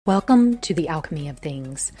Welcome to The Alchemy of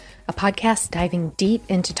Things, a podcast diving deep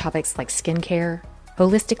into topics like skincare,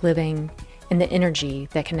 holistic living, and the energy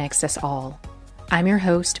that connects us all. I'm your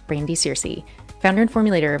host, Brandy Searcy, founder and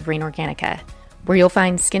formulator of Rain Organica, where you'll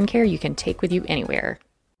find skincare you can take with you anywhere.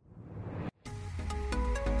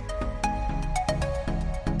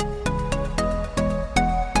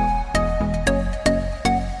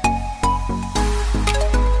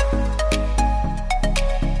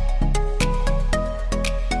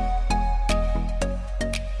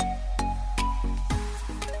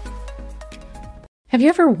 Have you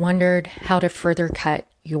ever wondered how to further cut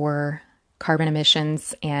your carbon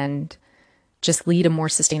emissions and just lead a more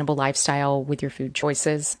sustainable lifestyle with your food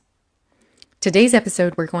choices? Today's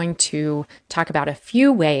episode, we're going to talk about a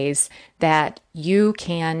few ways that you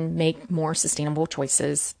can make more sustainable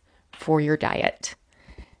choices for your diet.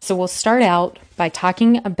 So we'll start out by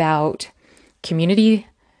talking about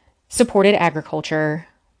community-supported agriculture.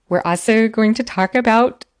 We're also going to talk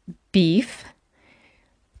about beef.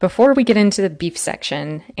 Before we get into the beef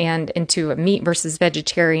section and into a meat versus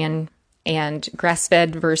vegetarian and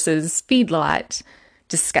grass-fed versus feedlot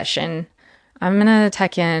discussion, I'm going to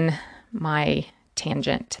tuck in my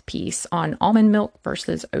tangent piece on almond milk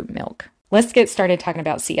versus oat milk. Let's get started talking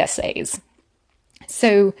about CSAs.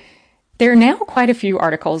 So there are now quite a few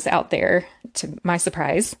articles out there, to my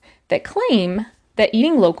surprise, that claim that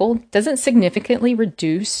eating local doesn't significantly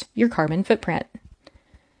reduce your carbon footprint.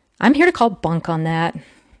 I'm here to call bunk on that.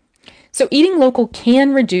 So eating local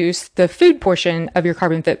can reduce the food portion of your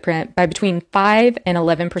carbon footprint by between 5 and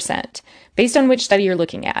 11%, based on which study you're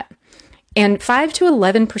looking at. And 5 to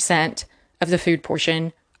 11% of the food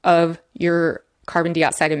portion of your carbon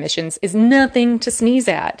dioxide emissions is nothing to sneeze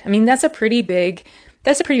at. I mean, that's a pretty big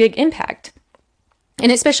impact.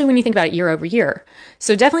 And especially when you think about it year over year.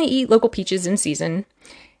 So definitely eat local peaches in season.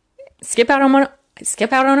 Skip out on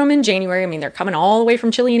them in January. I mean, they're coming all the way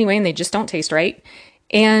from Chile anyway, and they just don't taste right.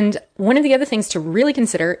 And one of the other things to really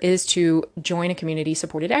consider is to join a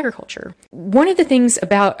community-supported agriculture. One of the things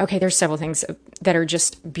there's several things that are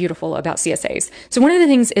just beautiful about CSAs. So one of the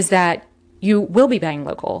things is that you will be buying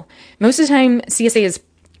local. Most of the time, CSA is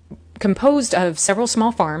composed of several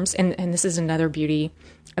small farms, and this is another beauty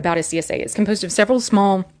about a CSA. It's composed of several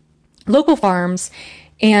small local farms,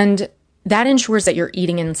 and that ensures that you're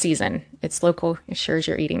eating in season. It's local, ensures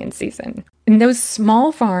you're eating in season. And those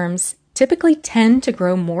small farms typically tend to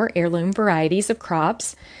grow more heirloom varieties of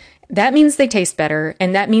crops. That means they taste better,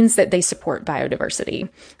 and that means that they support biodiversity.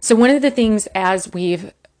 So one of the things, as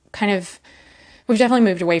we've definitely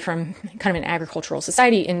moved away from kind of an agricultural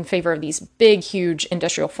society in favor of these big, huge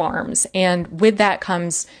industrial farms. And with that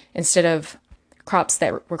comes, instead of crops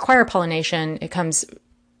that require pollination, it comes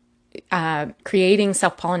creating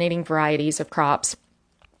self-pollinating varieties of crops.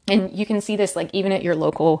 And you can see this like even at your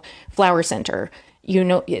local flower center. You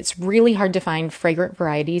know, it's really hard to find fragrant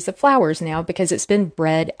varieties of flowers now because it's been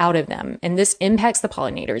bred out of them. And this impacts the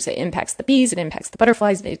pollinators. It impacts the bees. It impacts the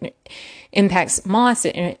butterflies. It impacts moths.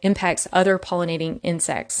 It impacts other pollinating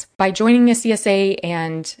insects. By joining a CSA,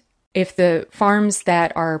 and if the farms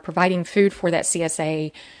that are providing food for that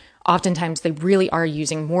CSA, oftentimes they really are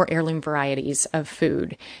using more heirloom varieties of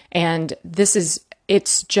food. And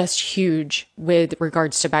it's just huge with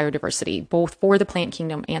regards to biodiversity, both for the plant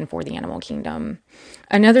kingdom and for the animal kingdom.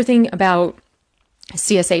 Another thing about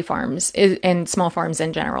CSA farms and small farms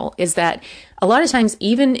in general is that a lot of times,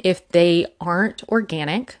 even if they aren't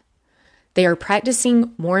organic, they are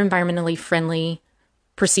practicing more environmentally friendly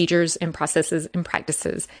procedures and processes and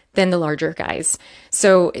practices than the larger guys.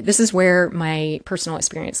 So this is where my personal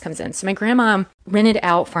experience comes in. So my grandma rented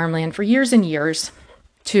out farmland for years and years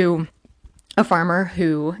to a farmer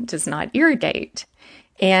who does not irrigate.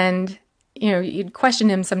 And, you'd question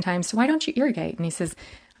him sometimes, so why don't you irrigate? And he says,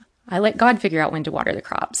 I let God figure out when to water the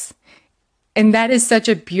crops. And that is such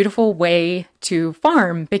a beautiful way to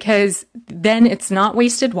farm, because then it's not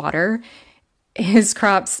wasted water. His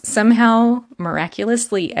crops somehow,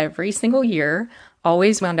 miraculously, every single year,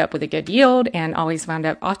 always wound up with a good yield and always wound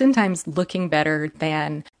up oftentimes looking better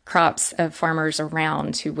than crops of farmers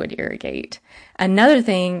around who would irrigate. Another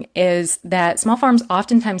thing is that small farms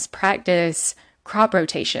oftentimes practice crop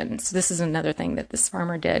rotation. So this is another thing that this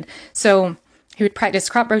farmer did. So he would practice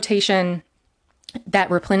crop rotation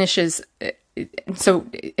that replenishes.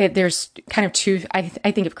 There's kind of two, I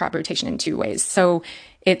think of crop rotation in two ways. So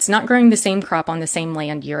it's not growing the same crop on the same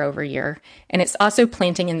land year over year. And it's also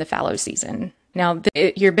planting in the fallow season. Now,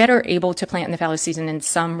 you're better able to plant in the fallow season in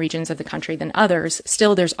some regions of the country than others.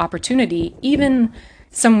 Still, there's opportunity, even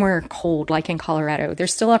somewhere cold, like in Colorado,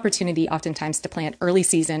 there's still opportunity oftentimes to plant early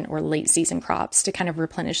season or late season crops to kind of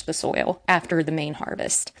replenish the soil after the main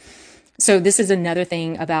harvest. So this is another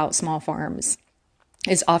thing about small farms,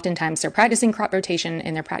 is oftentimes they're practicing crop rotation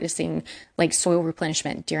and they're practicing like soil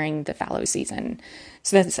replenishment during the fallow season.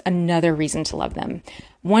 So that's another reason to love them.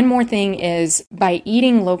 One more thing is, by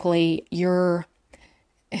eating locally, you're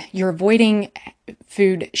avoiding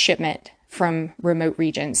food shipment from remote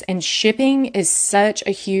regions, and shipping is such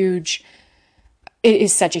a huge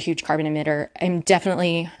carbon emitter. I'm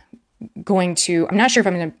not sure if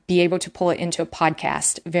I'm going to be able to pull it into a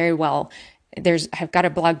podcast very well. I've got a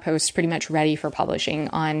blog post pretty much ready for publishing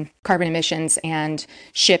on carbon emissions and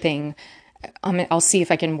shipping. I'll see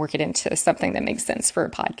if I can work it into something that makes sense for a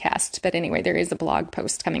podcast. But anyway, there is a blog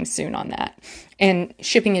post coming soon on that. And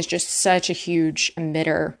shipping is just such a huge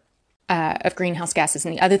emitter of greenhouse gases.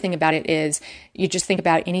 And the other thing about it is, you just think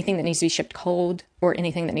about anything that needs to be shipped cold or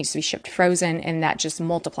anything that needs to be shipped frozen, and that just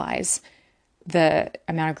multiplies the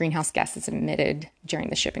amount of greenhouse gases emitted during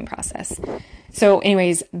the shipping process. So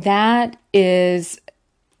anyways, that is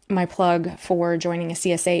my plug for joining a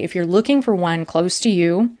CSA. If you're looking for one close to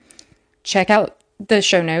you, check out the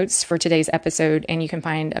show notes for today's episode, and you can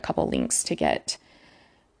find a couple links to get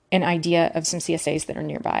an idea of some CSAs that are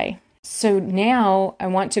nearby. So now I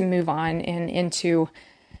want to move on and into,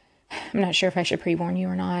 I'm not sure if I should pre-warn you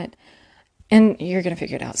or not, and you're going to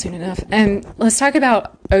figure it out soon enough. Let's talk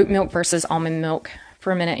about oat milk versus almond milk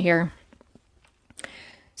for a minute here.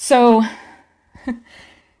 So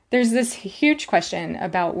there's this huge question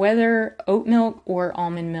about whether oat milk or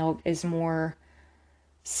almond milk is more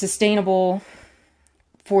sustainable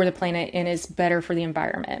for the planet and is better for the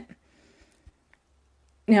environment.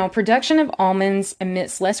 Now, production of almonds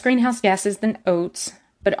emits less greenhouse gases than oats,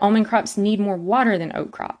 but almond crops need more water than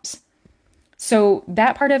oat crops. So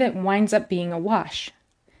that part of it winds up being a wash.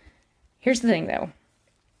 Here's the thing though.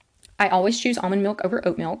 I always choose almond milk over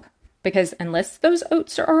oat milk because unless those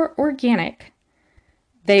oats are organic,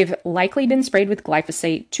 they've likely been sprayed with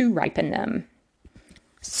glyphosate to ripen them.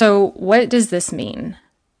 So what does this mean?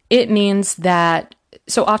 It means that,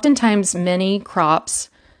 so oftentimes many crops,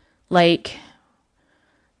 like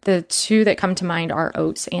the two that come to mind are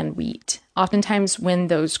oats and wheat. Oftentimes when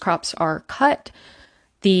those crops are cut,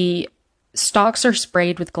 the stalks are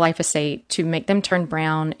sprayed with glyphosate to make them turn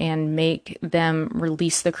brown and make them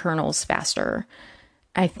release the kernels faster.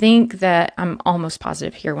 I think that I'm almost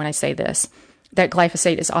positive here when I say this, that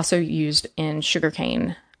glyphosate is also used in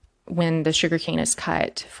sugarcane when the sugarcane is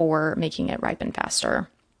cut for making it ripen faster.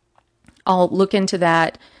 I'll look into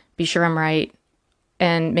that, be sure I'm right,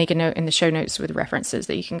 and make a note in the show notes with references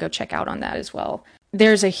that you can go check out on that as well.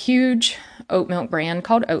 There's a huge oat milk brand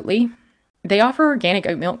called Oatly. They offer organic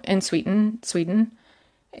oat milk in Sweden.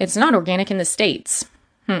 It's not organic in the States.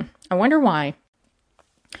 I wonder why.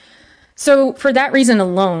 So for that reason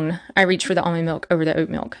alone, I reach for the almond milk over the oat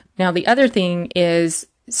milk. Now, the other thing is,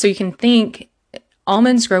 so you can think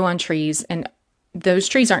almonds grow on trees, and those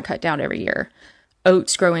trees aren't cut down every year.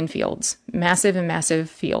 Oats grow in fields, massive and massive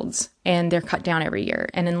fields, and they're cut down every year.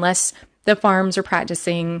 And unless the farms are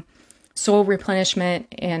practicing soil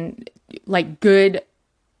replenishment and like good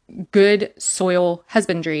soil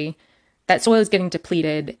husbandry, that soil is getting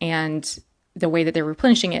depleted, and the way that they're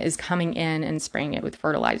replenishing it is coming in and spraying it with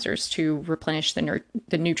fertilizers to replenish the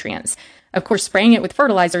nutrients. Of course, spraying it with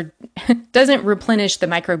fertilizer doesn't replenish the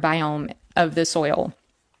microbiome of the soil,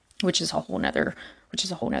 which is a whole nother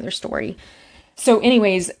story. So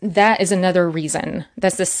anyways, that is another reason.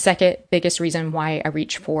 That's the second biggest reason why I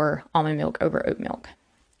reach for almond milk over oat milk.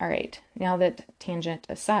 All right, now that tangent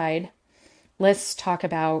aside, let's talk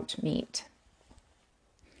about meat.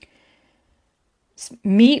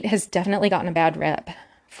 Meat has definitely gotten a bad rep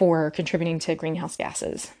for contributing to greenhouse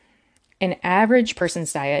gases. An average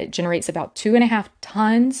person's diet generates about 2.5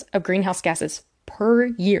 tons of greenhouse gases per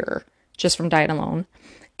year, just from diet alone,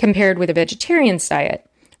 compared with a vegetarian's diet,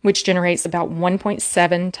 which generates about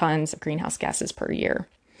 1.7 tons of greenhouse gases per year.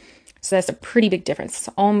 So that's a pretty big difference.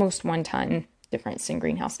 It's almost 1 ton difference in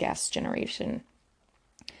greenhouse gas generation.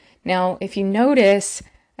 Now, if you notice,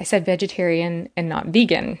 I said vegetarian and not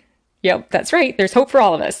vegan. Yep, that's right. There's hope for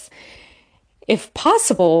all of us. If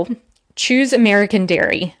possible, choose American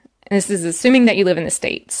dairy. And this is assuming that you live in the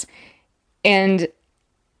States. And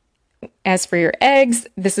as for your eggs,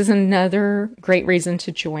 this is another great reason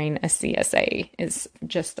to join a CSA, is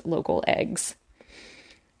just local eggs.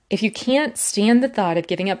 If you can't stand the thought of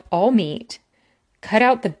giving up all meat, cut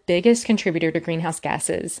out the biggest contributor to greenhouse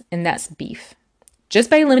gases, and that's beef. Just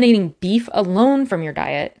by eliminating beef alone from your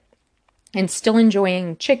diet and still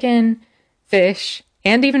enjoying chicken, fish,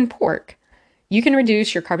 and even pork, you can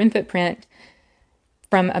reduce your carbon footprint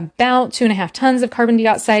from about 2.5 tons of carbon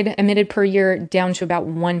dioxide emitted per year down to about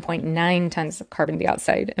 1.9 tons of carbon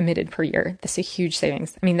dioxide emitted per year. That's a huge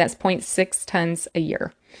savings. I mean, that's 0.6 tons a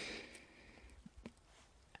year.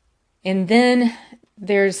 And then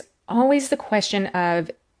there's always the question of,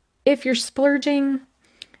 if you're splurging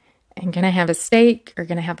and going to have a steak or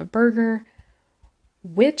going to have a burger,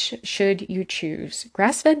 which should you choose?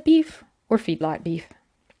 Grass-fed beef or feedlot beef?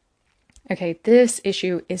 Okay, this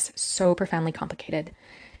issue is so profoundly complicated.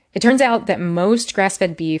 It turns out that most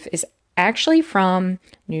grass-fed beef is actually from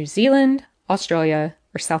New Zealand, Australia,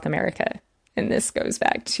 or South America. And this goes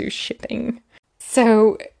back to shipping.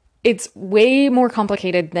 So it's way more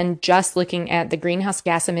complicated than just looking at the greenhouse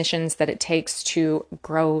gas emissions that it takes to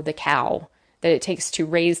grow the cow, that it takes to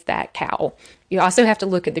raise that cow. You also have to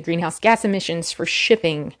look at the greenhouse gas emissions for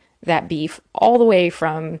shipping that beef all the way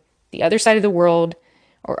from the other side of the world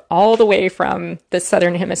or all the way from the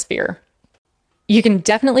southern hemisphere. You can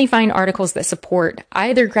definitely find articles that support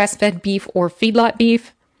either grass-fed beef or feedlot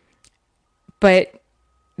beef, but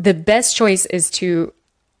the best choice is to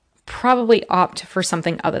probably opt for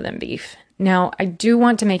something other than beef. Now, I do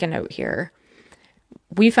want to make a note here.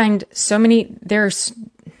 We find there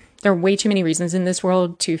are way too many reasons in this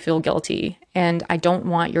world to feel guilty, and I don't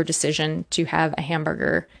want your decision to have a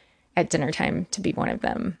hamburger at dinner time to be one of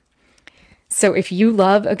them. So if you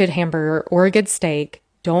love a good hamburger or a good steak,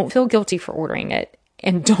 don't feel guilty for ordering it,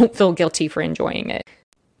 and don't feel guilty for enjoying it.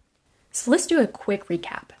 So let's do a quick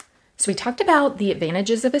recap. So we talked about the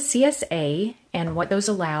advantages of a CSA and what those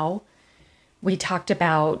allow. We talked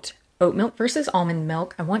about oat milk versus almond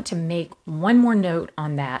milk. I want to make one more note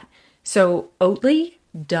on that. So Oatly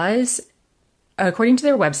does, according to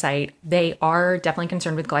their website, they are definitely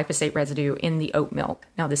concerned with glyphosate residue in the oat milk.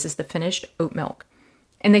 Now, this is the finished oat milk.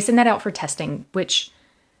 And they send that out for testing, which,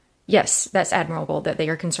 yes, that's admirable that they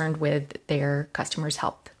are concerned with their customers'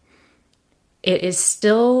 health. It is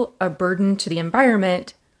still a burden to the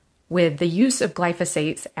environment with the use of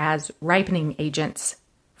glyphosates as ripening agents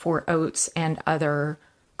for oats and other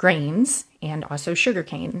grains, and also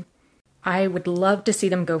sugarcane. I would love to see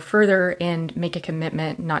them go further and make a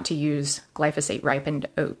commitment not to use glyphosate ripened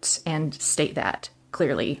oats and state that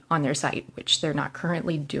clearly on their site, which they're not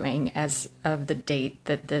currently doing as of the date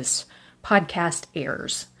that this podcast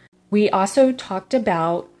airs. We also talked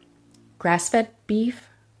about grass-fed beef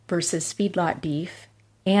versus feedlot beef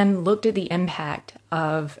and looked at the impact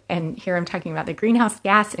of, and here I'm talking about the greenhouse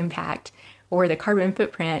gas impact or the carbon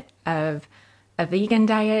footprint of a vegan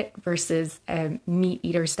diet versus a meat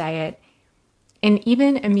eater's diet, and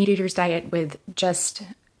even a meat eater's diet with just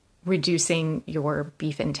reducing your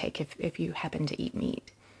beef intake if you happen to eat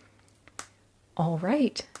meat. All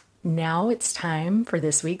right, now it's time for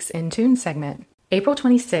this week's In Tune segment. April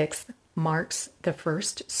 26th marks the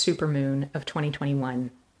first supermoon of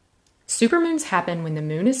 2021. Supermoons happen when the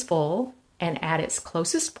moon is full and at its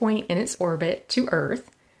closest point in its orbit to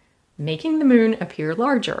Earth, making the moon appear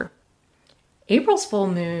larger. April's full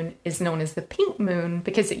moon is known as the pink moon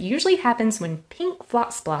because it usually happens when pink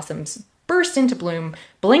phlox blossoms burst into bloom,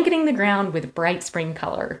 blanketing the ground with bright spring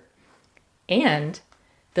color. And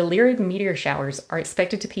the Lyrid meteor showers are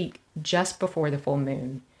expected to peak just before the full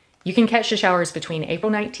moon. You can catch the showers between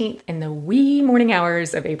April 19th and the wee morning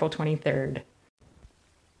hours of April 23rd.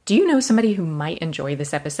 Do you know somebody who might enjoy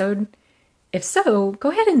this episode? If so,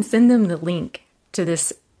 go ahead and send them the link to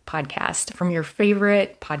this podcast from your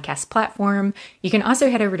favorite podcast platform. You can also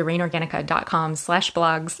head over to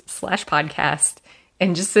rainorganica.com/blogs/podcast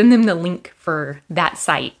and just send them the link for that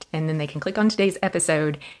site. And then they can click on today's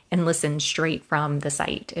episode and listen straight from the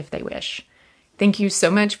site if they wish. Thank you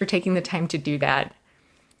so much for taking the time to do that.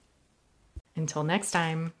 Until next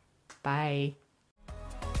time, bye.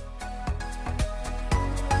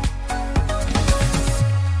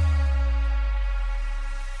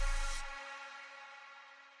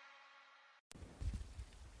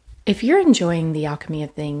 If you're enjoying The Alchemy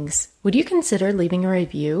of Things, would you consider leaving a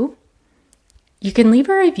review? You can leave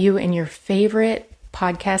a review in your favorite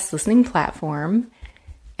podcast listening platform,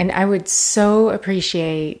 and I would so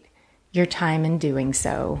appreciate your time in doing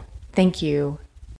so. Thank you.